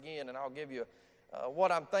in, and I'll give you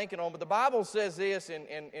what I'm thinking on. But the Bible says this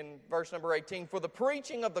in verse number 18, "For the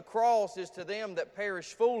preaching of the cross is to them that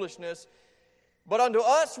perish foolishness, but unto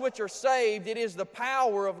us which are saved, it is the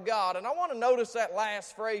power of God." And I want to notice that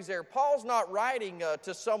last phrase there. Paul's not writing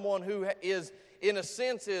to someone who is, in a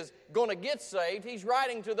sense, is going to get saved. He's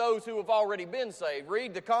writing to those who have already been saved.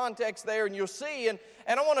 Read the context there and you'll see. And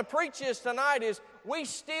I want to preach this tonight is we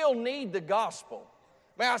still need the gospel.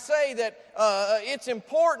 May I say that it's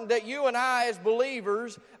important that you and I as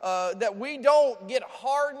believers, that we don't get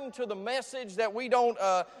hardened to the message, that we don't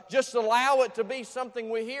just allow it to be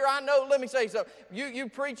something we hear. I know, let me say something. You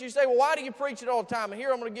preach, you say, well, why do you preach it all the time? And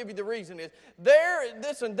here I'm going to give you the reason is,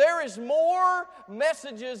 there is more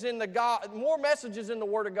messages in the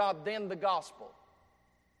Word of God than the gospel.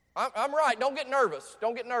 I'm right. Don't get nervous.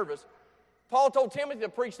 Don't get nervous. Paul told Timothy to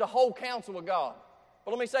preach the whole counsel of God.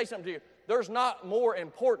 But let me say something to you. There's not more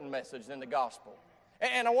important message than the gospel.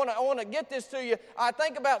 And I want to get this to you. I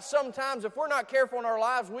think about sometimes if we're not careful in our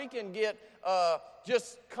lives, we can get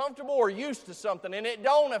just comfortable or used to something, and it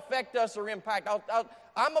don't affect us or impact.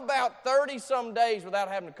 I'm about 30-some days without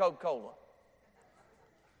having a Coca-Cola.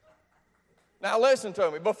 Now listen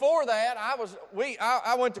to me. Before that,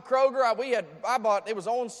 I went to Kroger. I bought. It was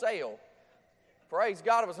on sale. Praise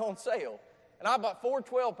God, it was on sale. And I bought 4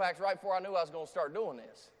 12-packs right before I knew I was going to start doing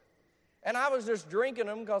this. And I was just drinking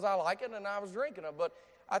them because I like it, and I was drinking them. But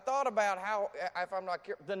I thought about how, if I'm not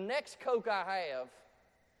careful, the next Coke I have,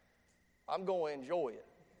 I'm going to enjoy it.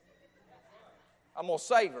 I'm going to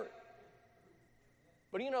savor it.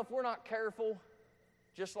 But if we're not careful,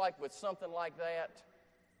 just like with something like that,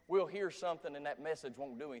 we'll hear something and that message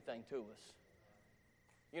won't do anything to us.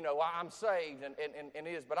 I'm saved and it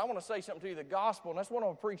is. But I want to say something to you. The gospel, and that's what I'm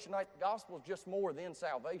going to preach tonight, the gospel is just more than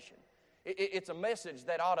salvation. It's a message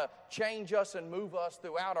that ought to change us and move us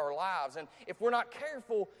throughout our lives. And if we're not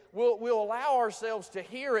careful, we'll allow ourselves to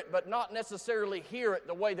hear it, but not necessarily hear it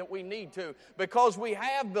the way that we need to, because we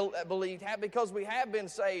have believed, because we have been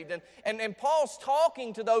saved. And Paul's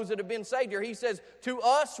talking to those that have been saved here. He says, to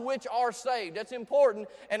us which are saved. That's important.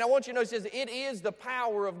 And I want you to know, he says, it is the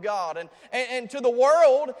power of God. And to the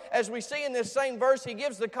world, as we see in this same verse, he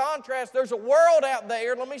gives the contrast. There's a world out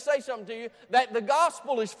there, let me say something to you, that the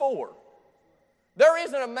gospel is for. There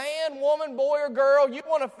isn't a man, woman, boy, or girl. You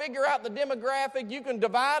want to figure out the demographic. You can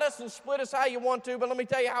divide us and split us how you want to, but let me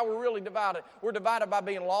tell you how we're really divided. We're divided by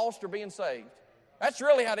being lost or being saved. That's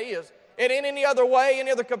really how it is. It ain't any other way,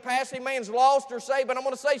 any other capacity. Man's lost or saved, but I'm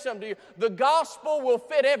going to say something to you. The gospel will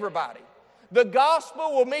fit everybody. The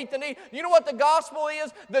gospel will meet the need. You know what the gospel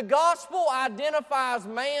is? The gospel identifies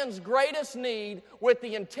man's greatest need with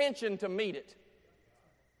the intention to meet it.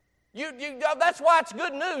 That's why it's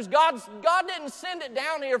good news. God didn't send it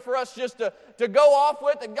down here for us just to go off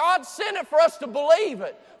with it. God sent it for us to believe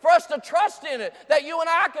it, for us to trust in it, that you and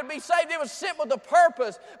I could be saved. It was sent with a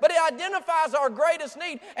purpose, but it identifies our greatest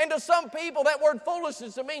need. And to some people, that word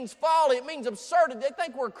foolishness, it means folly, it means absurdity. They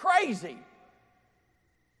think we're crazy.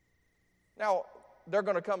 Now, they're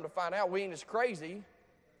going to come to find out we ain't as crazy,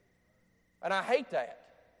 and I hate that.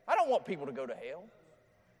 I don't want people to go to hell.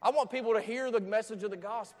 I want people to hear the message of the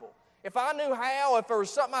gospel. If I knew how, if there was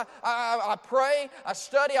something I pray, I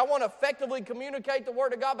study, I want to effectively communicate the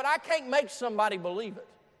Word of God, but I can't make somebody believe it.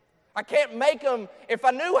 I can't make them. If I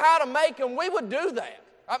knew how to make them, we would do that.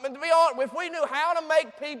 I mean, to be honest, if we knew how to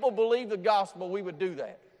make people believe the gospel, we would do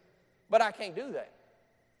that. But I can't do that.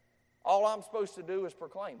 All I'm supposed to do is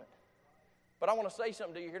proclaim it. But I want to say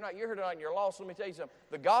something to you. You're here tonight and you're lost. Let me tell you something.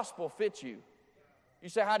 The gospel fits you. You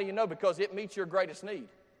say, how do you know? Because it meets your greatest need.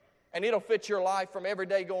 And it'll fit your life from every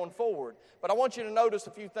day going forward. But I want you to notice a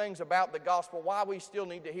few things about the gospel, why we still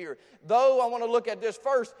need to hear it. Though I want to look at this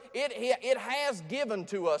first, it has given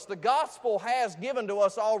to us. The gospel has given to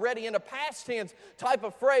us already in a past tense type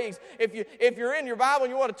of phrase. If you're in your Bible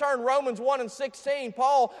and you want to turn Romans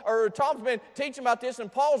 1:16, Tom's been teaching about this, and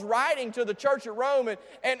Paul's writing to the church at Rome.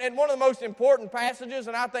 And one of the most important passages,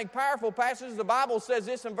 and I think powerful passages, the Bible says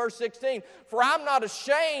this in verse 16, "For I'm not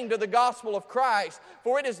ashamed of the gospel of Christ,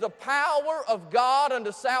 for it is the power of God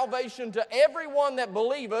unto salvation to everyone that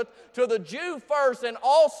believeth, to the Jew first and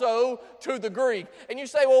also to the Greek." And you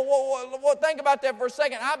say, well, think about that for a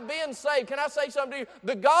second. I've been saved. Can I say something to you?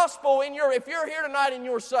 The gospel if you're here tonight and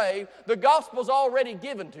you're saved, the gospel's already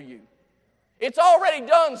given to you. It's already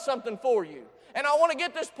done something for you. And I want to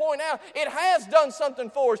get this point out. It has done something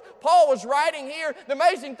for us. Paul was writing here. The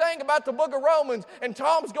amazing thing about the book of Romans, and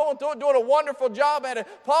Tom's going through it, doing a wonderful job at it.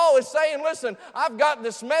 Paul is saying, listen, I've got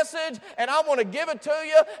this message, and I want to give it to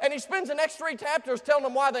you. And he spends the next 3 chapters telling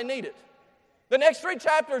them why they need it. The next 3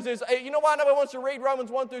 chapters is, you know why nobody wants to read Romans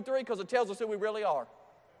 1 through 3? Because it tells us who we really are.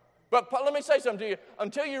 But let me say something to you.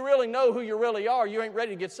 Until you really know who you really are, you ain't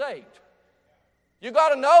ready to get saved. You got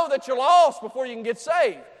to know that you're lost before you can get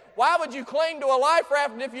saved. Why would you cling to a life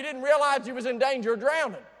raft if you didn't realize you was in danger of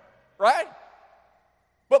drowning? Right?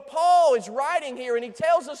 But Paul is writing here, and he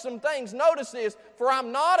tells us some things. Notice this: for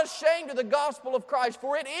I'm not ashamed of the gospel of Christ,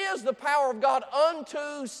 for it is the power of God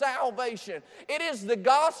unto salvation. It is the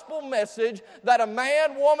gospel message that a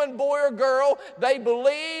man, woman, boy, or girl, they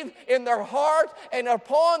believe in their heart, and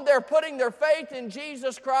upon their putting their faith in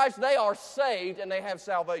Jesus Christ, they are saved and they have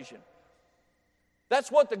salvation. That's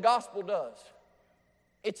what the gospel does.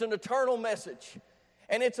 It's an eternal message.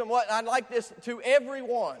 And it's what I like this: to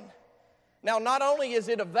everyone. Now, not only is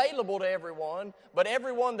it available to everyone, but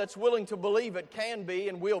everyone that's willing to believe it can be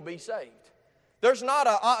and will be saved. There's not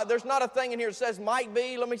a thing in here that says might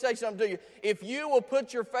be. Let me say something to you. If you will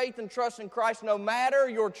put your faith and trust in Christ, no matter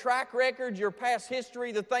your track record, your past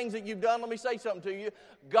history, the things that you've done, let me say something to you.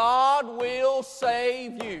 God will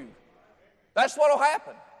save you. That's what will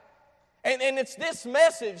happen. And it's this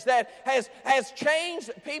message that has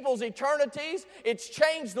changed people's eternities. It's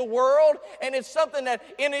changed the world. And it's something that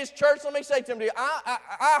in His church, let me say to you,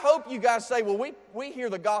 I hope you guys say, well, we hear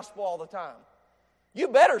the gospel all the time. You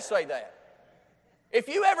better say that. If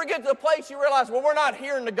you ever get to the place you realize, well, we're not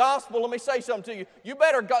hearing the gospel, let me say something to you. You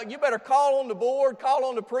better call on the board, call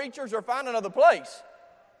on the preachers, or find another place.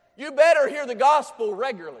 You better hear the gospel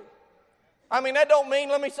regularly. I mean, that don't mean,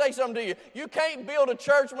 let me say something to you. You can't build a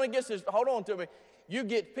church when it gets this, hold on to me. You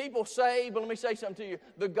get people saved, but let me say something to you.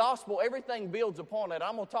 The gospel, everything builds upon it.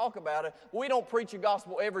 I'm going to talk about it. We don't preach the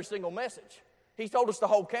gospel every single message. He's told us to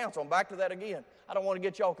hold counsel. I'm back to that again. I don't want to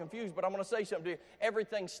get y'all confused, but I'm going to say something to you.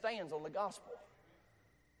 Everything stands on the gospel.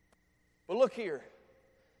 But look here.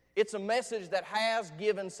 It's a message that has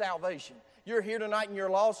given salvation. You're here tonight and you're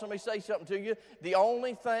lost. Let me say something to you. The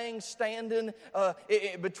only thing standing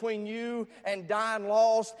between you and dying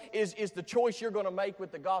lost is the choice you're going to make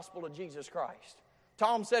with the gospel of Jesus Christ.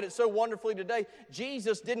 Tom said it so wonderfully today.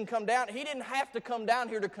 Jesus didn't come down. He didn't have to come down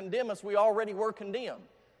here to condemn us. We already were condemned.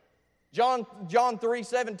 John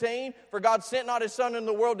 3:17, for God sent not His Son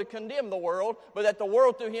into the world to condemn the world, but that the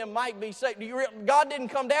world through Him might be saved. God didn't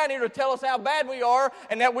come down here to tell us how bad we are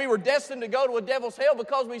and that we were destined to go to a devil's hell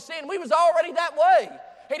because we sinned. We was already that way.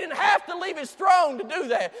 He didn't have to leave His throne to do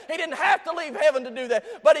that. He didn't have to leave heaven to do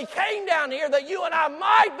that. But He came down here that you and I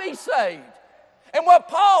might be saved. And what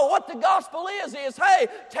the gospel is, hey,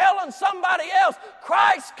 telling somebody else,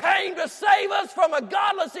 Christ came to save us from a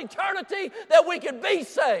godless eternity that we could be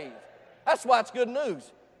saved. That's why it's good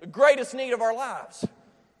news. The greatest need of our lives.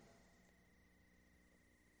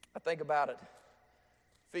 I think about it.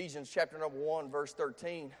 Ephesians chapter number 1, verse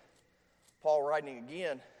 13. Paul writing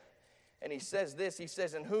again. And he says this. He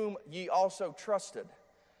says, in whom ye also trusted.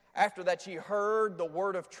 After that ye heard the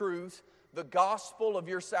word of truth, the gospel of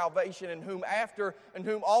your salvation, in whom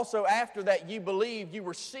also after that ye believed, you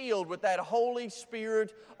were sealed with that Holy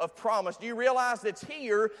Spirit of promise. Do you realize it's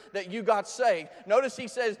here that you got saved? Notice he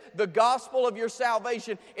says, the gospel of your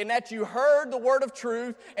salvation, in that you heard the word of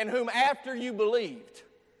truth, and whom after you believed.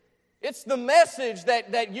 It's the message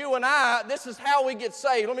that you and I, this is how we get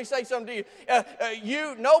saved. Let me say something to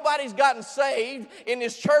you. Nobody's gotten saved in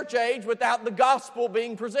this church age without the gospel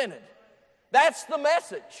being presented. That's the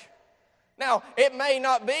message. Now, it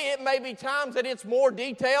may be times that it's more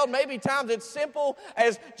detailed, maybe times it's simple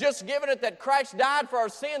as just giving it that Christ died for our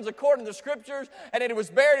sins according to the Scriptures, and that He was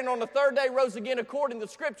buried and on the third day rose again according to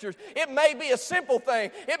the Scriptures. It may be a simple thing.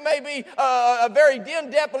 It may be a very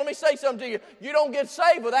in-depth, but let me say something to you. You don't get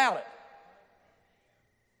saved without it.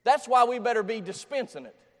 That's why we better be dispensing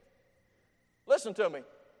it. Listen to me.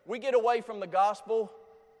 We get away from the gospel,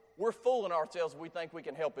 we're fooling ourselves if we think we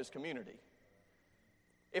can help His community.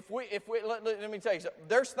 Let me tell you something.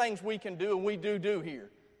 There's things we can do and we do here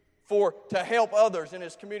to help others in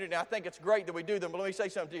this community. And I think it's great that we do them. But let me say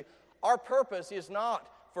something to you. Our purpose is not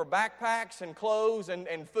for backpacks and clothes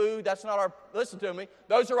and food. That's not our, listen to me.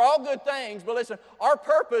 Those are all good things. But listen, our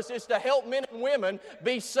purpose is to help men and women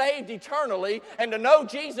be saved eternally and to know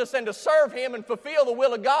Jesus and to serve Him and fulfill the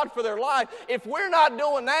will of God for their life. If we're not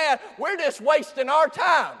doing that, we're just wasting our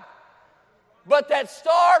time. But that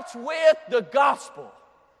starts with the gospel.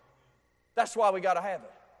 That's why we got to have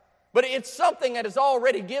it. But it's something that is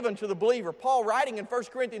already given to the believer. Paul writing in 1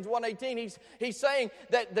 Corinthians 1:18, he's saying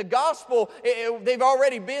that the gospel, they've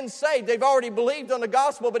already been saved. They've already believed on the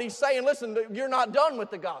gospel, but he's saying, listen, you're not done with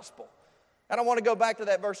the gospel. And I want to go back to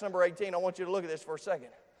that verse number 18. I want you to look at this for a second.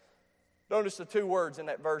 Notice the two words in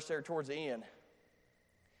that verse there towards the end.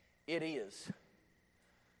 It is.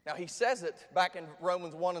 Now, he says it back in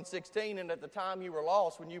Romans 1:16, and at the time you were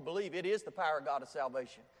lost, when you believe, it is the power of God of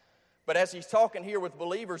salvation. But as he's talking here with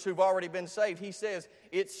believers who've already been saved, he says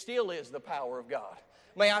it still is the power of God.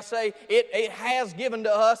 May I say, it has given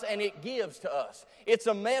to us and it gives to us. It's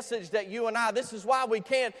a message that you and I, this is why we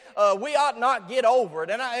ought not get over it.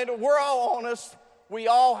 And we're all honest, we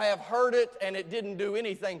all have heard it and it didn't do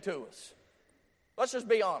anything to us. Let's just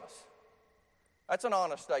be honest. That's an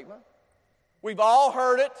honest statement. We've all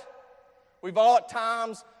heard it. We've all at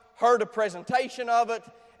times heard a presentation of it.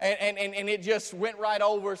 And it just went right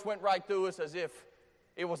over us, went right through us as if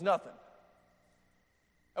it was nothing.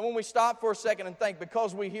 And when we stop for a second and think,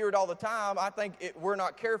 because we hear it all the time, I think we're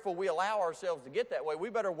not careful, we allow ourselves to get that way. We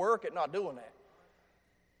better work at not doing that.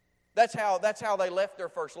 That's how they left their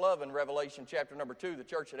first love in Revelation chapter number 2, the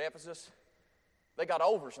church at Ephesus. They got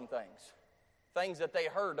over some things that they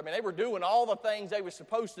heard. I mean, they were doing all the things they were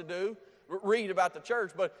supposed to do. Read about the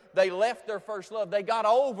church, but they left their first love. They got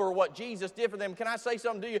over what Jesus did for them. Can I say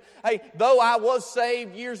something to you? Hey, though I was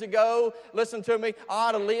saved years ago, listen to me, I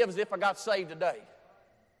ought to live as if I got saved today.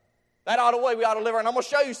 That ought to way we ought to live. And I'm going to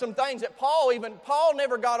show you some things that Paul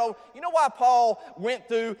never got over. You know why Paul went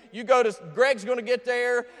through, Greg's going to get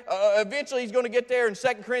there, eventually he's going to get there in 2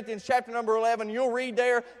 Corinthians chapter number 11. You'll read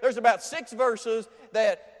there's about 6 verses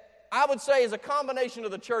that I would say as a combination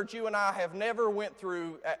of the church, you and I have never went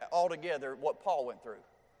through altogether what Paul went through.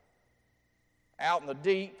 Out in the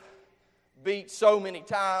deep, beat so many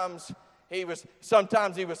times.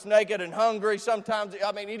 Sometimes he was naked and hungry. Sometimes,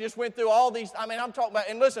 he just went through all these. I'm talking about,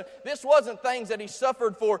 and listen, this wasn't things that he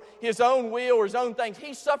suffered for his own will or his own things.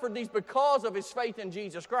 He suffered these because of his faith in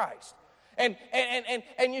Jesus Christ. And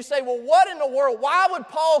you say, well, what in the world? Why would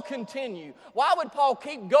Paul continue? Why would Paul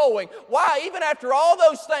keep going? Why, even after all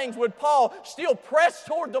those things, would Paul still press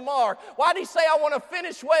toward the mark? Why did he say, I want to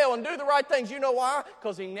finish well and do the right things? You know why?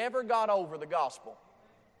 Because he never got over the gospel.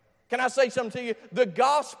 Can I say something to you? The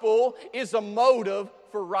gospel is a motive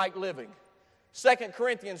for right living. 2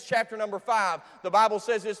 Corinthians chapter number 5, the Bible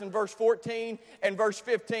says this in verse 14 and verse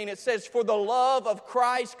 15. It says, for the love of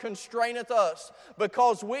Christ constraineth us,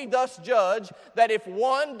 because we thus judge that if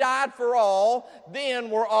one died for all, then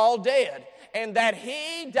we're all dead. And that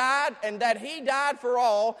he died for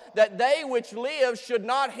all, that they which live should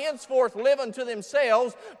not henceforth live unto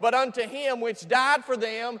themselves, but unto him which died for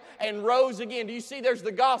them and rose again. Do you see there's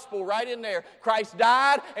the gospel right in there? Christ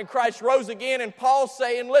died and Christ rose again, and Paul's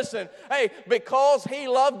saying, listen, hey, because he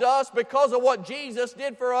loved us, because of what Jesus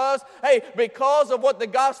did for us, hey, because of what the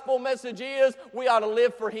gospel message is, we ought to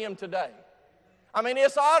live for him today.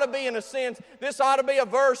 This ought to be, in a sense, this ought to be a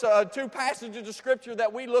verse, 2 passages of Scripture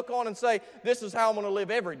that we look on and say, this is how I'm going to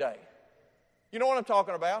live every day. You know what I'm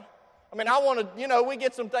talking about? I want to, we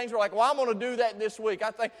get some things, we're like, well, I'm going to do that this week.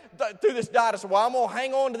 I think through this diet, I said, well, I'm going to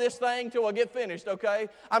hang on to this thing till I get finished, okay?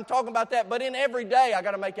 I'm talking about that, but in every day, I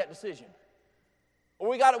got to make that decision.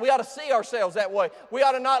 We ought to see ourselves that way. We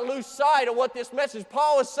ought to not lose sight of what this message.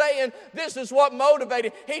 Paul is saying this is what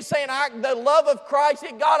motivated. He's saying the love of Christ,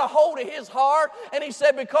 it got a hold of his heart. And he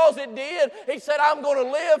said because it did, he said I'm going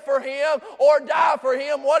to live for him or die for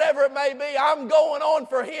him, whatever it may be. I'm going on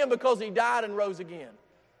for him because he died and rose again.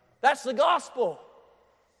 That's the gospel.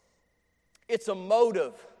 It's a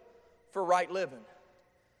motive for right living.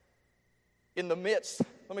 Let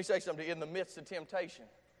me say something to you, in the midst of temptation.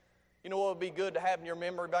 You know what would be good to have in your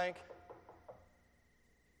memory bank?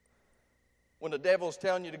 When the devil's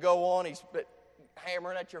telling you to go on, he's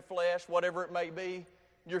hammering at your flesh, whatever it may be,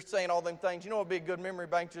 you're saying all them things. You know what would be a good memory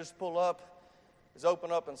bank to just pull up? Is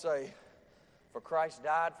open up and say, for Christ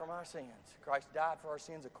died for my sins. Christ died for our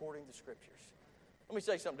sins according to the Scriptures. Let me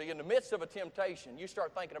say something to you. In the midst of a temptation, you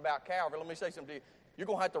start thinking about Calvary. Let me say something to you. You're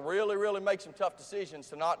going to have to really, really make some tough decisions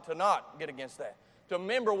to not get against that. To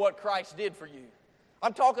remember what Christ did for you.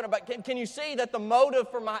 I'm talking about, can you see that the motive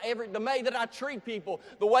for the way that I treat people,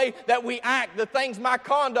 the way that we act, the things, my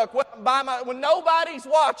conduct, when nobody's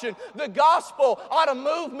watching, the gospel ought to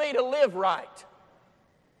move me to live right.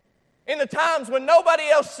 In the times when nobody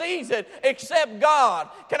else sees it except God,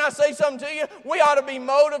 can I say something to you? We ought to be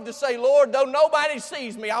motive to say, Lord, though nobody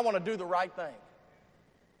sees me, I want to do the right thing.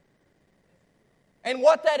 And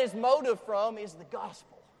what that is motive from is the gospel.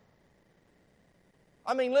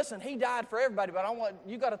 Listen, he died for everybody, but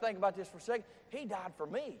you got to think about this for a second. He died for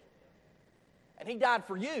me. And he died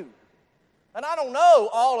for you. And I don't know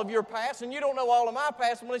all of your past, and you don't know all of my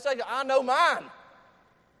past. When he says, I know mine.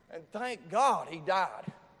 And thank God he died.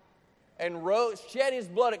 And shed his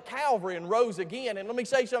blood at Calvary and rose again. And let me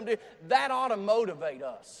say something to you. That ought to motivate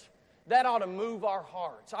us. That ought to move our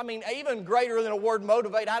hearts. Even greater than a word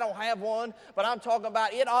motivate, I don't have one, but I'm talking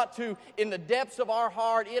about it ought to, in the depths of our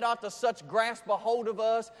heart, it ought to such grasp a hold of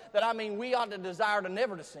us that, we ought to desire to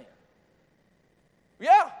never to sin.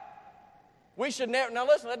 Yeah. We should never, now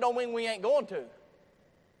listen, that don't mean we ain't going to.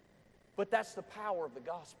 But that's the power of the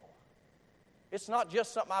gospel. It's not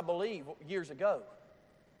just something I believe years ago.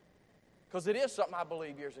 Because it is something I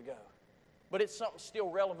believed years ago. But it's something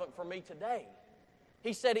still relevant for me today.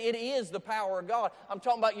 He said it is the power of God. I'm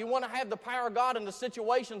talking about you want to have the power of God in the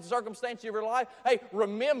situations, circumstances of your life. Hey,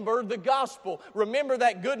 remember the gospel. Remember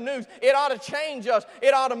that good news. It ought to change us.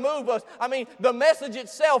 It ought to move us. I mean, the message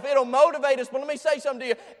itself, it'll motivate us. But let me say something to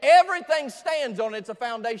you. Everything stands on it. It's a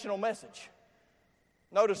foundational message.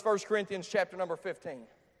 Notice 1 Corinthians chapter number 15.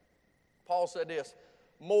 Paul said this,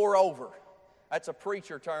 moreover. That's a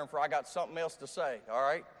preacher term for I got something else to say, all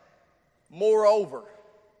right? Moreover.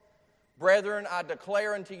 Brethren, I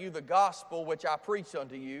declare unto you the gospel which I preach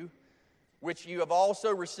unto you, which you have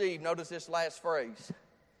also received. Notice this last phrase.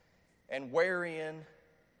 And wherein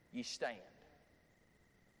ye stand.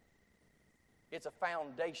 It's a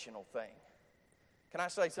foundational thing. Can I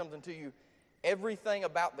say something to you? Everything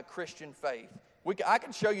about the Christian faith. I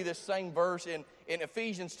can show you this same verse in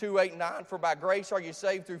Ephesians 2:8-9. For by grace are you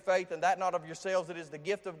saved through faith, and that not of yourselves. It is the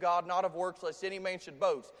gift of God, not of works, lest any man should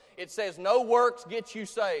boast. It says no works get you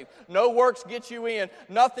saved. No works get you in.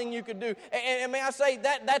 Nothing you can do. And may I say,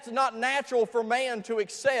 that's not natural for man to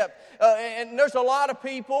accept. And there's a lot of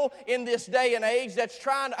people in this day and age they're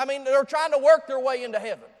trying to work their way into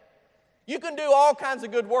heaven. You can do all kinds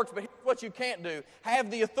of good works, but here's what you can't do.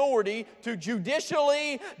 Have the authority to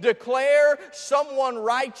judicially declare someone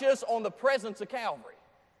righteous on the presence of Calvary.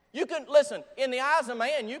 You can, listen, in the eyes of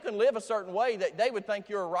man, you can live a certain way that they would think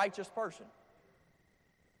you're a righteous person.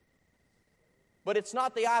 But it's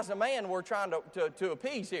not the eyes of man we're trying to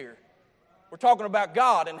appease here. We're talking about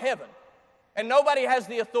God in heaven. And nobody has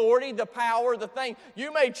the authority, the power, the thing.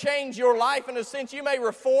 You may change your life in a sense. You may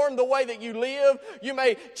reform the way that you live. You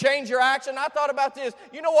may change your action. I thought about this.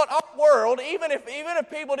 You know what? Our world, even if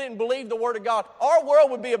people didn't believe the Word of God, our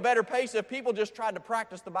world would be a better place if people just tried to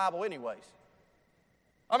practice the Bible anyways.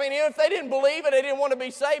 I mean, even if they didn't believe it, they didn't want to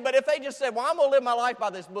be saved, but if they just said, well, I'm going to live my life by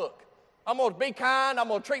this book. I'm going to be kind. I'm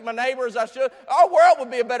going to treat my neighbor as I should. Our world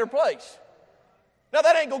would be a better place. Now,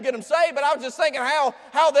 that ain't going to get them saved, but I was just thinking how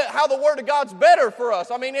the Word of God's better for us.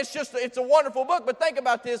 I mean, it's a wonderful book, but think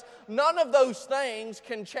about this. None of those things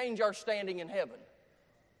can change our standing in heaven.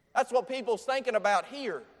 That's what people's thinking about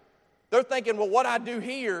here. They're thinking, well, what I do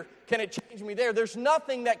here, can it change me there? There's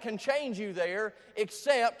nothing that can change you there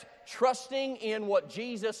except trusting in what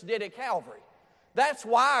Jesus did at Calvary. That's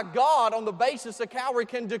why God, on the basis of Calvary,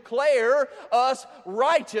 can declare us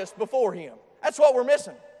righteous before Him. That's what we're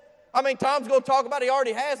missing. I mean, Tom's going to talk about it. He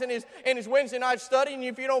already has in his Wednesday night study. And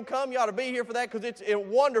if you don't come, you ought to be here for that because it's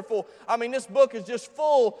wonderful. I mean, this book is just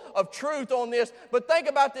full of truth on this. But think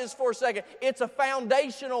about this for a second. It's a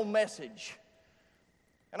foundational message.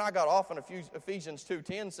 And I got off on Ephesians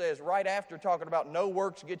 2:10 says, right after talking about no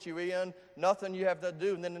works get you in, nothing you have to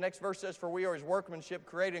do. And then the next verse says, for we are His workmanship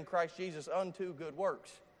created in Christ Jesus unto good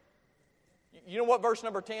works. You know what verse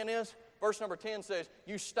number 10 is? Verse number 10 says,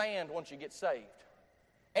 you stand once you get saved.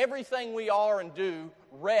 Everything we are and do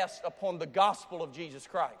rests upon the gospel of Jesus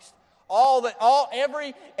Christ.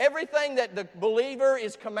 Everything that the believer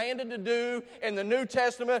is commanded to do in the New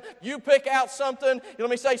Testament, you pick out something, let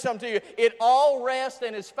me say something to you, it all rests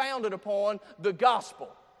and is founded upon the gospel.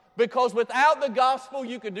 Because without the gospel,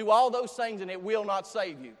 you could do all those things and it will not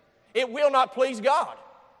save you. It will not please God.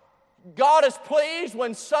 God is pleased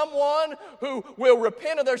when someone who will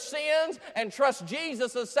repent of their sins and trust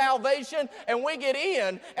Jesus as salvation, and we get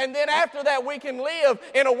in, and then after that we can live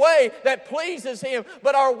in a way that pleases Him,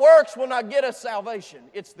 but our works will not get us salvation.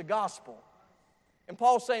 It's the gospel. And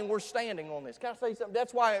Paul's saying we're standing on this. Can I say something?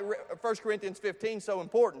 That's why 1 Corinthians 15 is so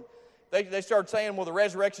important. They start saying, well, the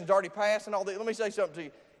resurrection's already passed and all that. Let me say something to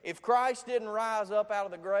you. If Christ didn't rise up out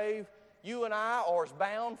of the grave, you and I are as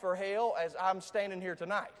bound for hell as I'm standing here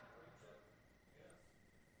tonight.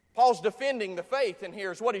 Paul's defending the faith in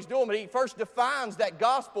here is what he's doing, but he first defines that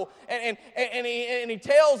gospel, and he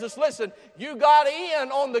tells us, listen, you got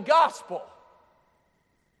in on the gospel,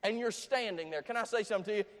 and you're standing there. Can I say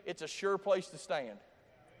something to you? It's a sure place to stand.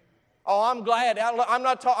 Oh, I'm glad. I'm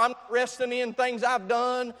not resting in things I've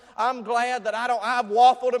done. I'm glad that I've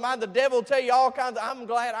waffled. The devil will tell you all kinds of, I'm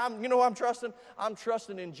glad. You know who I'm trusting? I'm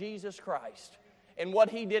trusting in Jesus Christ. And what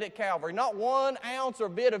He did at Calvary. Not 1 ounce or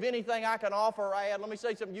bit of anything I can offer or add. Let me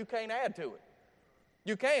say something, you can't add to it.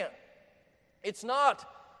 You can't. It's not,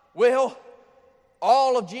 well,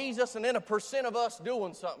 all of Jesus and then 1% of us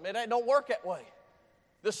doing something. It don't work that way.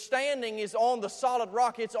 The standing is on the solid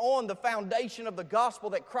rock. It's on the foundation of the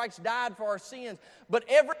gospel that Christ died for our sins. But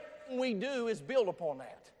everything we do is built upon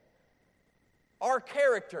that. Our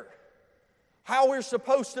character, how we're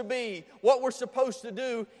supposed to be, what we're supposed to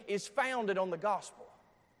do is founded on the gospel.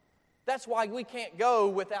 That's why we can't go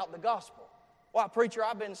without the gospel. Well, preacher,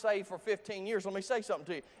 I've been saved for 15 years. Let me say something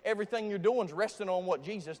to you. Everything you're doing is resting on what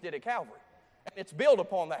Jesus did at Calvary. And it's built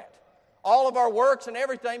upon that. All of our works and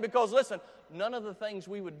everything, because listen, none of the things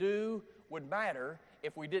we would do would matter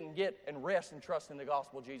if we didn't get and rest and trust in the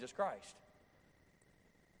gospel of Jesus Christ.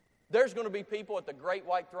 There's going to be people at the great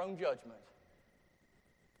white throne judgment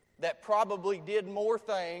that probably did more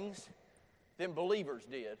things than believers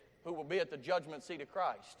did, who will be at the judgment seat of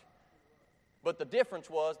Christ. But the difference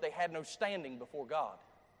was they had no standing before God.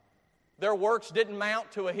 Their works didn't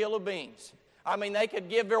mount to a hill of beans. I mean, they could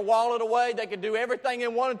give their wallet away, they could do everything they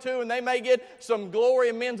wanted to, and they may get some glory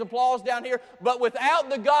and men's applause down here. But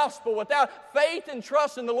without the gospel, without faith and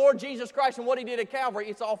trust in the Lord Jesus Christ and what He did at Calvary,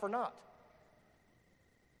 it's all for naught.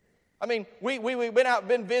 I mean, we've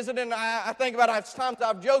been visiting. I think about it, times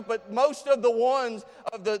I've joked, but most of the ones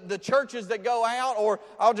of the churches that go out, or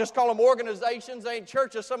I'll just call them organizations, they ain't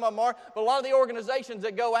churches, some of them are, but a lot of the organizations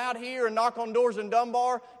that go out here and knock on doors in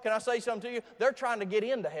Dunbar, can I say something to you? They're trying to get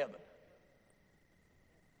into heaven.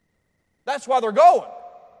 That's why they're going.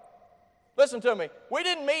 Listen to me. We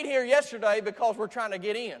didn't meet here yesterday because we're trying to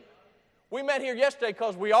get in. We met here yesterday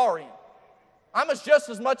because we are in. I'm just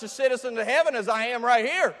as much a citizen of heaven as I am right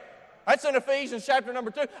here. That's in Ephesians chapter number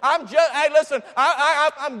 2. I'm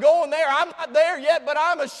going there. I'm not there yet, but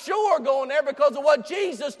I'm sure going there because of what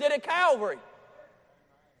Jesus did at Calvary.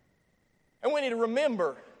 And we need to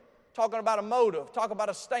remember, talking about a motive, talk about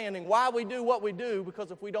a standing, why we do what we do, because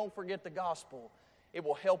if we don't forget the gospel, it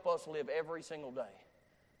will help us live every single day.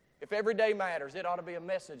 If every day matters, it ought to be a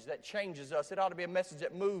message that changes us. It ought to be a message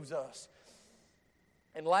that moves us.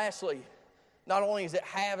 And lastly, not only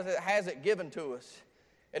has it given to us,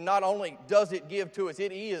 and not only does it give to us,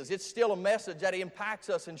 it's still a message that impacts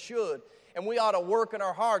us and should. And we ought to work in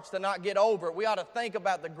our hearts to not get over it. We ought to think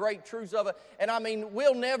about the great truths of it. And I mean,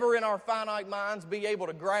 we'll never in our finite minds be able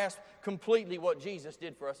to grasp completely what Jesus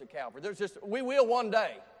did for us at Calvary. We will one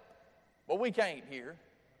day, but we can't here.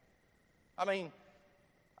 I mean,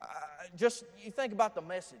 you think about the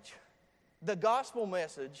message. The gospel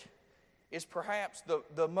message is perhaps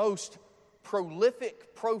the most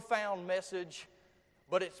prolific, profound message,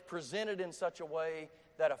 but it's presented in such a way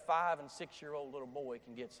that a 5- and 6-year-old little boy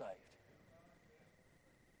can get saved.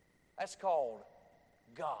 That's called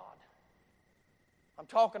God. I'm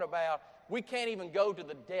talking about, we can't even go to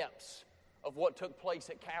the depths of what took place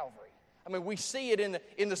at Calvary. I mean, we see it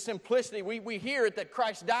in the simplicity. We hear it that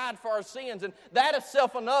Christ died for our sins, and that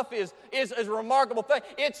itself enough is a remarkable thing.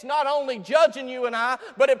 It's not only judging you and I,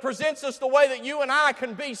 but it presents us the way that you and I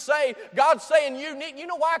can be saved. God's saying, you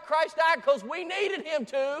know why Christ died? Because we needed Him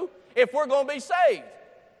to if we're going to be saved.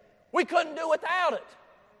 We couldn't do without it.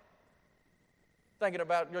 Thinking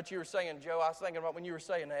about what you were saying, Joe, I was thinking about when you were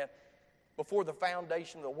saying that, before the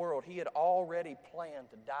foundation of the world, He had already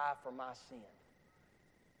planned to die for my sin.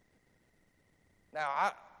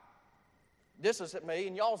 Now, this is at me,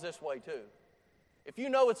 and y'all's this way too. If you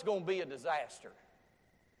know it's going to be a disaster,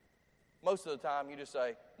 most of the time you just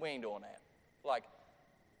say, we ain't doing that. Like,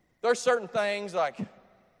 there's certain things, like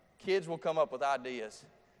kids will come up with ideas,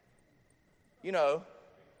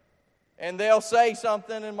 and they'll say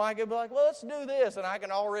something, and Mike will be like, well, let's do this, and I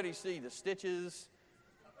can already see the stitches.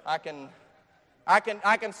 I can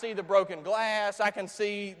see the broken glass. I can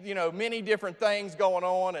see, many different things going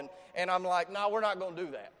on, and I'm like, no, we're not going to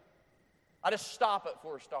do that. I just stop it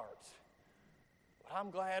before it starts. But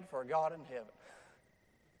I'm glad for God in heaven.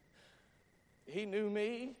 He knew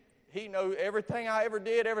me. He knew everything I ever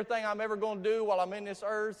did, everything I'm ever going to do while I'm in this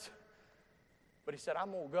earth. But He said,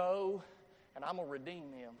 I'm going to go, and I'm going to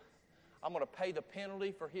redeem him. I'm going to pay the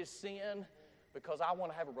penalty for his sin because I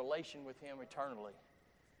want to have a relation with Him eternally.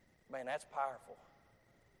 Man, that's powerful.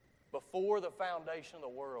 Before the foundation of the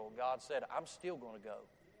world, God said, I'm still going to go.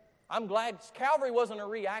 I'm glad Calvary wasn't a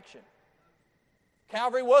reaction.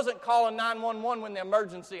 Calvary wasn't calling 911 when the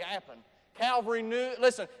emergency happened. Calvary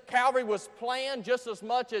was planned just as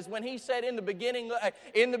much as when He said in the beginning,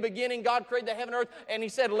 God created the heaven and earth, and He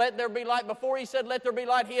said, let there be light. Before He said, let there be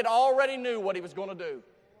light, He had already knew what He was going to do.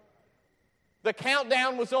 The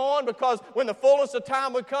countdown was on because when the fullness of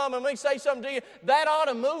time would come, and let me say something to you, that ought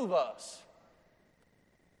to move us.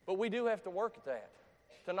 But we do have to work at that,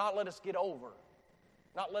 to not let us get over.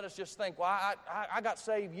 Not let us just think, well, I got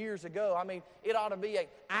saved years ago. I mean, it ought to be an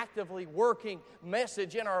actively working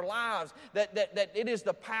message in our lives that it is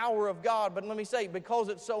the power of God. But let me say, because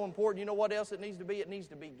it's so important, you know what else it needs to be? It needs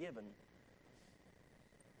to be given.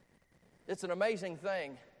 It's an amazing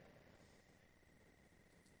thing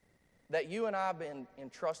that you and I have been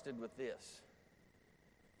entrusted with this.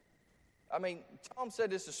 I mean, Tom said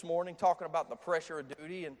this morning, talking about the pressure of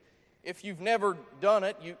duty, and if you've never done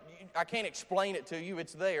it, I can't explain it to you.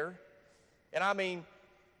 It's there. And I mean,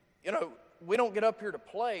 we don't get up here to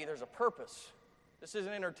play. There's a purpose. This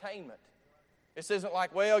isn't entertainment. This isn't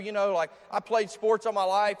like, like I played sports all my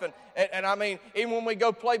life, and I mean, even when we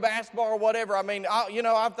go play basketball or whatever, I mean,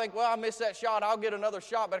 I think, I missed that shot, I'll get another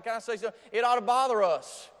shot. But can I say something? It ought to bother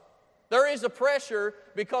us. There is a pressure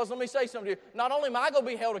because, let me say something to you, not only am I going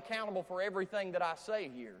to be held accountable for everything that I say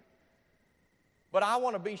here, but I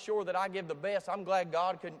want to be sure that I give the best. I'm glad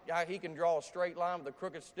He can draw a straight line with a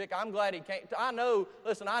crooked stick. I'm glad He can't. I know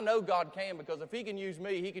God can, because if He can use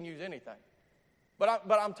me, He can use anything.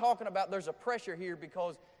 But I'm talking about there's a pressure here,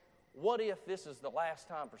 because what if this is the last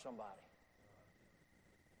time for somebody?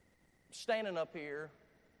 I'm standing up here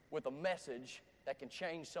with a message that can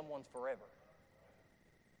change someone's forever.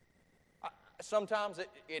 Sometimes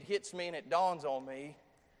it hits me and it dawns on me,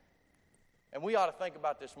 and we ought to think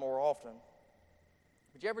about this more often.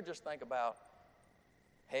 Would you ever just think about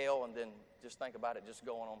hell and then just think about it just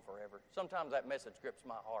going on forever? Sometimes that message grips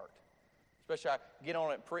my heart. Especially I get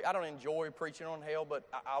on it. I don't enjoy preaching on hell, but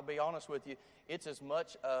I'll be honest with you, it's as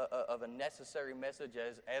much of a necessary message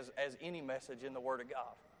as any message in the Word of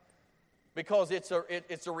God. Because it's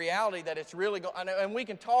a reality that it's really going, and we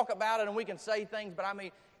can talk about it and we can say things, but I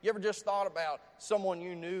mean, you ever just thought about someone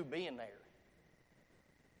you knew being there?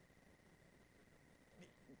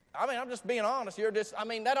 I mean, I'm just being honest here.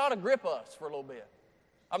 That ought to grip us for a little bit.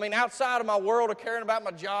 I mean, outside of my world of caring about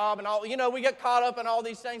my job and all, we get caught up in all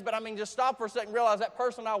these things, but I mean, just stop for a second and realize that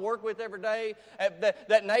person I work with every day,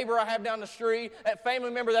 that neighbor I have down the street, that family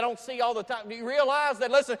member that I don't see all the time. Do you realize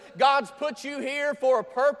that, listen, God's put you here for a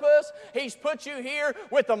purpose? He's put you here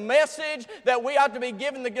with a message that we ought to be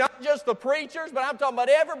giving, not just the preachers, but I'm talking about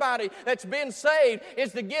everybody that's been saved,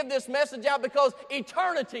 is to give this message out, because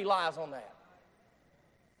eternity lies on that.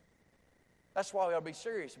 That's why we ought to be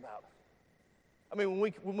serious about it. I mean,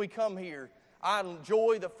 when we come here, I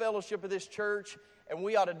enjoy the fellowship of this church, and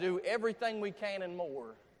we ought to do everything we can and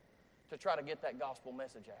more to try to get that gospel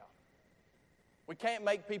message out. We can't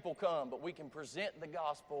make people come, but we can present the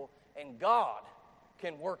gospel, and God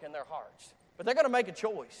can work in their hearts. But they're going to make a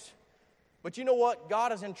choice. But you know what?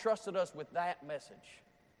 God has entrusted us with that message.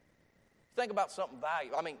 Think about something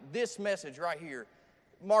valuable. I mean, this message right here.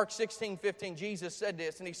 Mark 16:15, Jesus said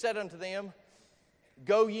this, and He said unto them,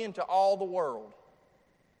 "Go ye into all the world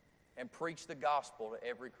and preach the gospel to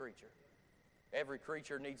every creature." Every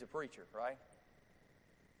creature needs a preacher, right?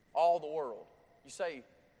 All the world. You say,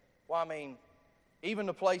 well, I mean, even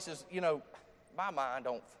the places, my mind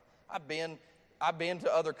don't. I've been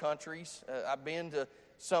to other countries. I've been to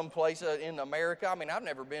some place in America. I mean, I've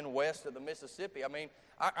never been west of the Mississippi. I mean,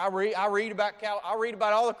 I read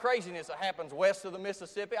about all the craziness that happens west of the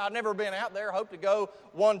Mississippi. I've never been out there. Hope to go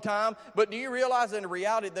one time. But do you realize in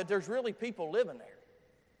reality that there's really people living there?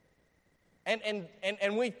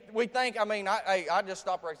 And we think, I mean, I just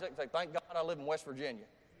stop right there and say, thank God I live in West Virginia.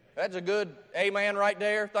 That's a good amen right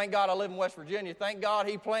there. Thank God I live in West Virginia. Thank God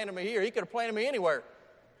He planted me here. He could have planted me anywhere.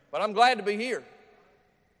 But I'm glad to be here.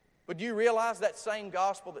 But do you realize that same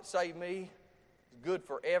gospel that saved me is good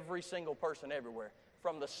for every single person everywhere?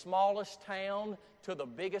 From the smallest town to the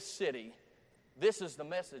biggest city, this is the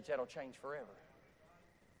message that'll change forever.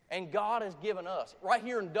 And God has given us, right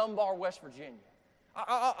here in Dunbar, West Virginia.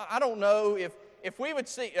 I don't know if we would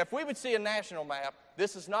see a national map,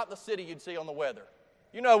 this is not the city you'd see on the weather.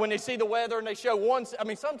 When they see the weather and they show one, I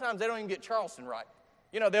mean, sometimes they don't even get Charleston right.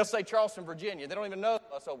 They'll say Charleston, Virginia. They don't even know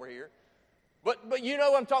us over here. But you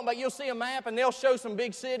know what I'm talking about. You'll see a map and they'll show some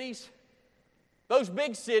big cities. Those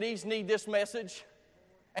big cities need this message.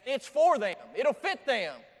 And it's for them. It'll fit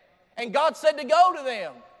them. And God said to go to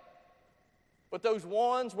them. But those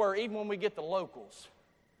ones where even when we get the locals,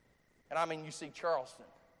 and I mean you see Charleston,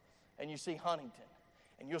 and you see Huntington,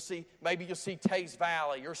 and maybe you'll see Taze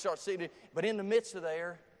Valley, you'll start seeing it, but in the midst of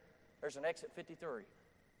there's an exit 53.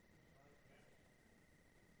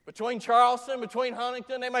 Between Charleston, between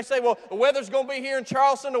Huntington, they may say, well, the weather's going to be here in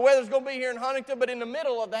Charleston, the weather's going to be here in Huntington, but in the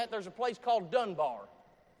middle of that, there's a place called Dunbar.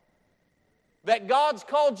 That God's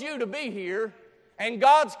called you to be here, and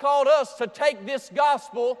God's called us to take this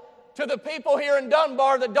gospel to the people here in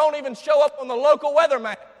Dunbar that don't even show up on the local weather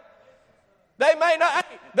map.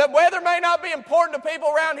 The weather may not be important to people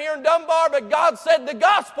around here in Dunbar, but God said the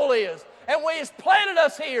gospel is. And He's planted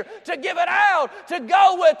us here to give it out, to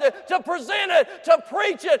go with it, to present it, to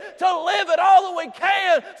preach it, to live it all that we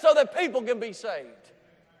can so that people can be saved.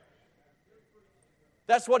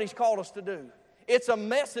 That's what He's called us to do. It's a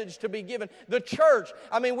message to be given. The church,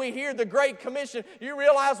 we hear the Great Commission. You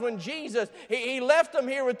realize when Jesus, he left them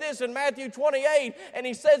here with this in Matthew 28, and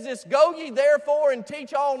he says this, "Go ye therefore and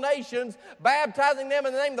teach all nations, baptizing them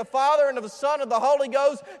in the name of the Father and of the Son and of the Holy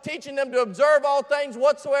Ghost, teaching them to observe all things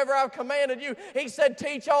whatsoever I've commanded you." He said,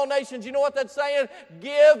 teach all nations. You know what that's saying?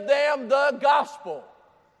 Give them the gospel.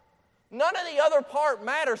 None of the other part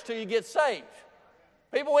matters till you get saved.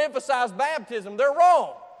 People emphasize baptism. They're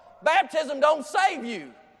wrong. Baptism don't save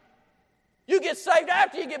you. You get saved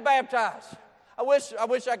after you get baptized. I wish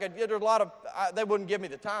I could get a lot of, they wouldn't give me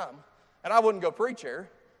the time, and I wouldn't go preach here.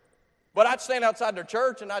 But I'd stand outside their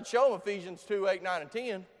church, and I'd show them Ephesians 2, 8, 9, and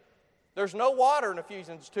 10. There's no water in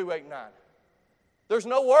Ephesians 2, 8, 9. There's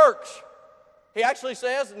no works. He actually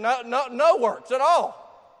says no works at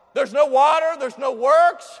all. There's no water. There's no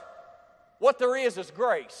works. What there is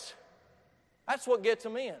grace. That's what gets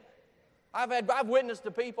them in. I've witnessed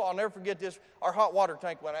to people, I'll never forget this, our hot water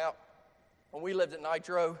tank went out when we lived at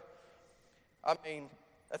Nitro. A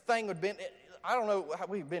thing would been, I don't know,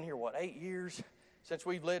 we've been here, 8 years since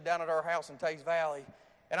we've lived down at our house in Tays Valley.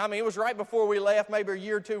 And it was right before we left, maybe a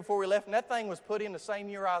year or two before we left, and that thing was put in the same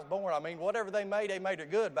year I was born. Whatever they made it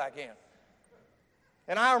good back in.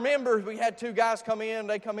 And I remember we had 2 guys come in,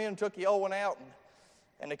 they come in and took the old one out,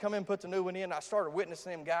 and they come in and put the new one in. I started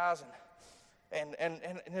witnessing them guys, and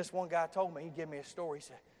this one guy told me, he gave me a story.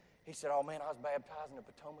 He said, "Oh man, I was baptized in the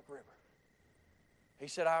Potomac River." He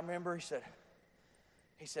said, "I remember," he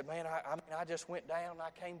said, "Man, I just went down and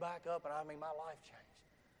I came back up and my life changed."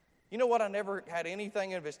 You know what? I never had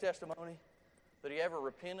anything of his testimony that he ever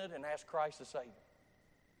repented and asked Christ to save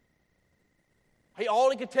him. All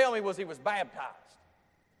he could tell me was he was baptized.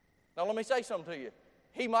 Now let me say something to you.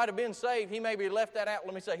 He might have been saved. He maybe left that out.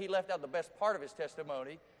 Let me say he left out the best part of his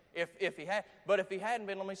testimony. If he had, but if he hadn't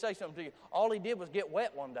been, let me say something to you. All he did was get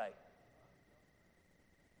wet one day.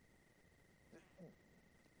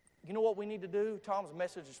 You know what we need to do? Tom's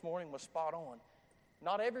message this morning was spot on.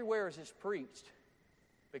 Not everywhere is this preached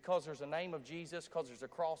because there's a name of Jesus, because there's a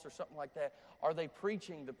cross or something like that. Are they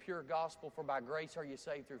preaching the pure gospel, for by grace are you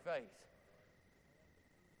saved through faith?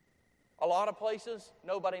 A lot of places,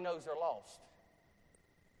 nobody knows they're lost.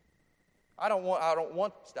 I don't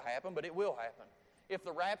want this to happen, but it will happen. If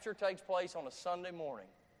the rapture takes place on a Sunday morning,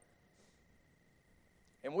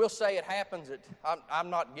 and we'll say it happens I'm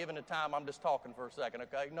not giving a time, I'm just talking for a second,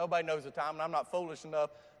 okay? Nobody knows the time, and I'm not foolish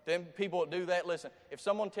enough. Them people that do that, listen, if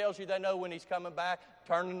someone tells you they know when he's coming back,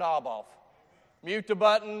 turn the knob off. Mute the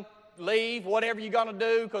button, leave, whatever you're going to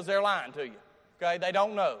do, because they're lying to you, okay? They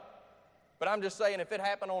don't know. But I'm just saying, if it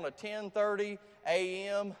happened on a 10:30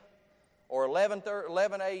 a.m., or 11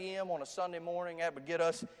 a.m. on a Sunday morning, that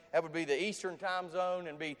would be the Eastern time zone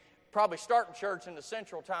and be probably starting church in the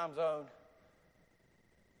Central time zone.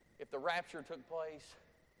 If the rapture took place,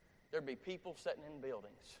 there'd be people sitting in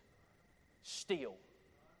buildings, still.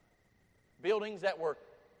 Buildings that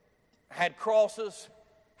had crosses,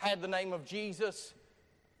 had the name of Jesus,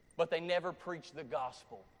 but they never preached the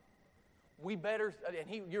gospel. We better,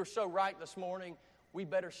 and you're so right this morning, we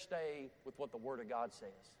better stay with what the Word of God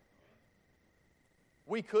says.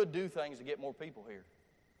 We could do things to get more people here.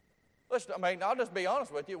 I'll just be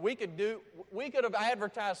honest with you. We could have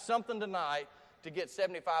advertised something tonight to get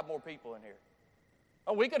 75 more people in here.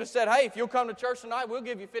 We could have said, "Hey, if you'll come to church tonight, we'll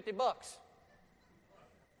give you $50.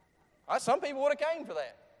 Some people would have came for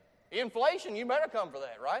that. Inflation, you better come for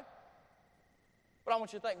that, right? But I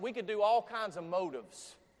want you to think, we could do all kinds of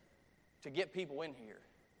motives to get people in here.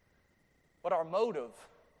 But our motive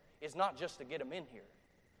is not just to get them in here.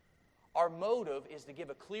 Our motive is to give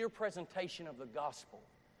a clear presentation of the gospel.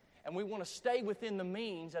 And we want to stay within the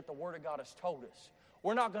means that the Word of God has told us.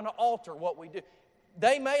 We're not going to alter what we do.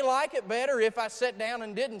 They may like it better if I sat down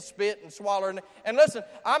and didn't spit and swallow. And listen,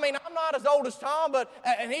 I'm not as old as Tom,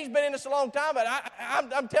 and he's been in this a long time, but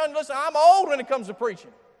I'm telling you, listen, I'm old when it comes to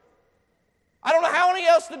preaching. I don't know how any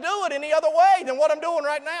else to do it any other way than what I'm doing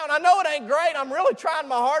right now. And I know it ain't great. I'm really trying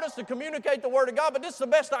my hardest to communicate the Word of God, but this is the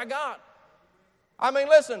best I got.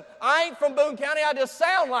 Listen, I ain't from Boone County. I just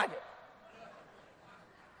sound like it.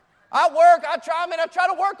 I try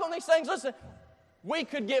to work on these things. Listen, we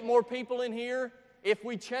could get more people in here if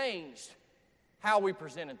we changed how we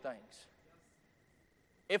presented things.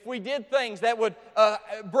 If we did things that would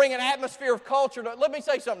bring an atmosphere of culture. Let me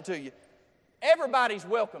say something to you. Everybody's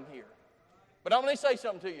welcome here. But I'm going to say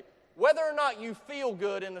something to you. Whether or not you feel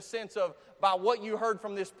good in the sense of by what you heard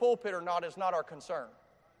from this pulpit or not is not our concern.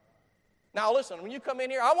 Now listen, when you come in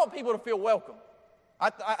here, I want people to feel welcome.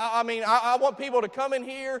 I want people to come in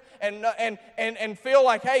here and feel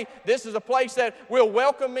like, hey, this is a place that will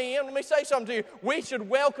welcome me in. Let me say something to you. We should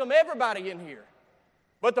welcome everybody in here.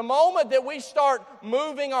 But the moment that we start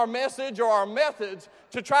moving our message or our methods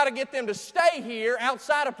to try to get them to stay here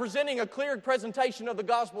outside of presenting a clear presentation of the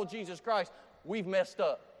gospel of Jesus Christ, we've messed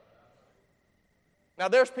up. Now,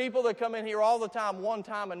 there's people that come in here all the time, one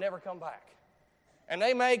time, and never come back. And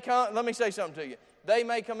they may come, let me say something to you. They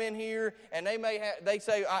may come in here and they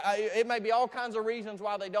say, it may be all kinds of reasons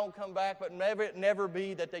why they don't come back, but never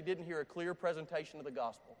be that they didn't hear a clear presentation of the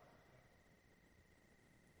gospel.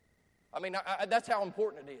 I mean, that's how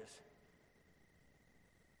important it is.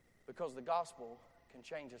 Because the gospel can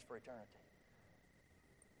change us for eternity.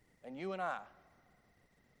 And you and I,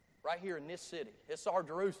 right here in this city, it's our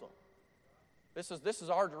Jerusalem. This is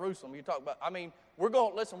our Jerusalem. You talk about, I mean, we're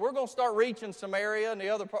going to start reaching Samaria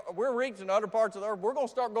and we're reaching other parts of the earth. We're going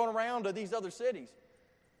to start going around to these other cities.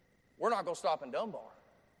 We're not going to stop in Dunbar.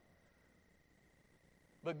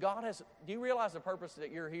 But God has, do you realize the purpose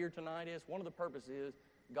that you're here tonight is? One of the purposes is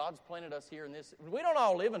God's planted us here in this. We don't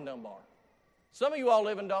all live in Dunbar. Some of you all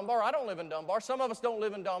live in Dunbar. I don't live in Dunbar. Some of us don't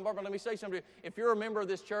live in Dunbar. But let me say something to you. If you're a member of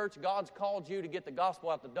this church, God's called you to get the gospel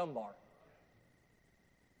out to Dunbar.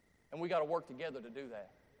 And we got to work together to do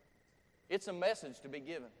that. It's a message to be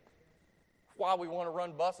given. That's why we want to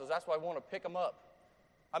run buses. That's why we want to pick them up.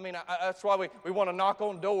 I mean, that's why we want to knock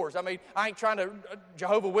on doors. I mean, I ain't trying to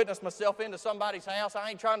Jehovah Witness myself into somebody's house.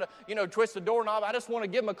 I ain't trying to, twist the doorknob. I just want to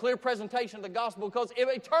give them a clear presentation of the gospel because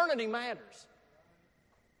eternity matters.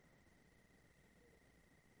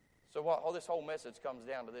 So this whole message comes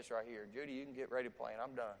down to this right here. Judy, you can get ready to play, and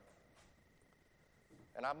I'm done.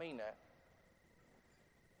 And I mean that.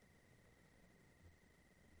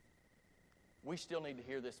 We still need to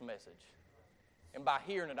hear this message. And by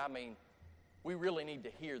hearing it, I mean we really need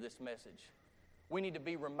to hear this message. We need to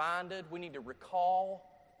be reminded. We need to recall.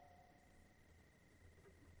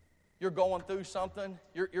 You're going through something.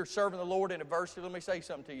 You're serving the Lord in adversity. Let me say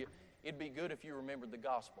something to you. It'd be good if you remembered the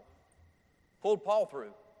gospel. Pulled Paul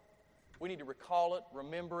through. We need to recall it,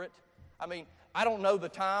 remember it. I mean, I don't know the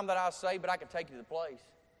time that I say, but I can take you to the place.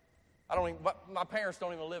 My parents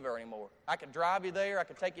don't even live there anymore. I could drive you there. I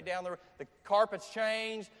could take you down there. The carpet's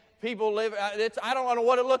changed. People live. I don't know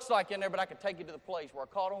what it looks like in there, but I could take you to the place where I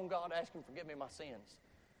called on God, asked Him to forgive me my sins.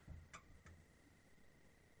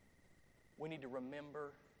 We need to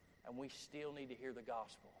remember, and we still need to hear the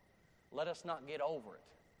gospel. Let us not get over it.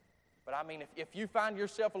 But I mean, if you find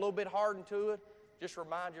yourself a little bit hardened to it, just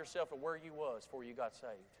remind yourself of where you was before you got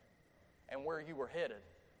saved and where you were headed.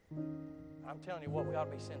 I'm telling you what, we ought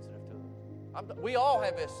to be sensitive to it. We all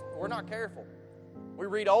have this. We're not careful. We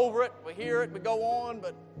read over it, we hear it, we go on,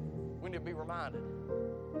 but we need to be reminded.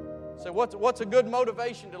 So what's a good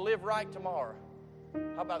motivation to live right tomorrow?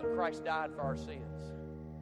 How about that Christ died for our sins?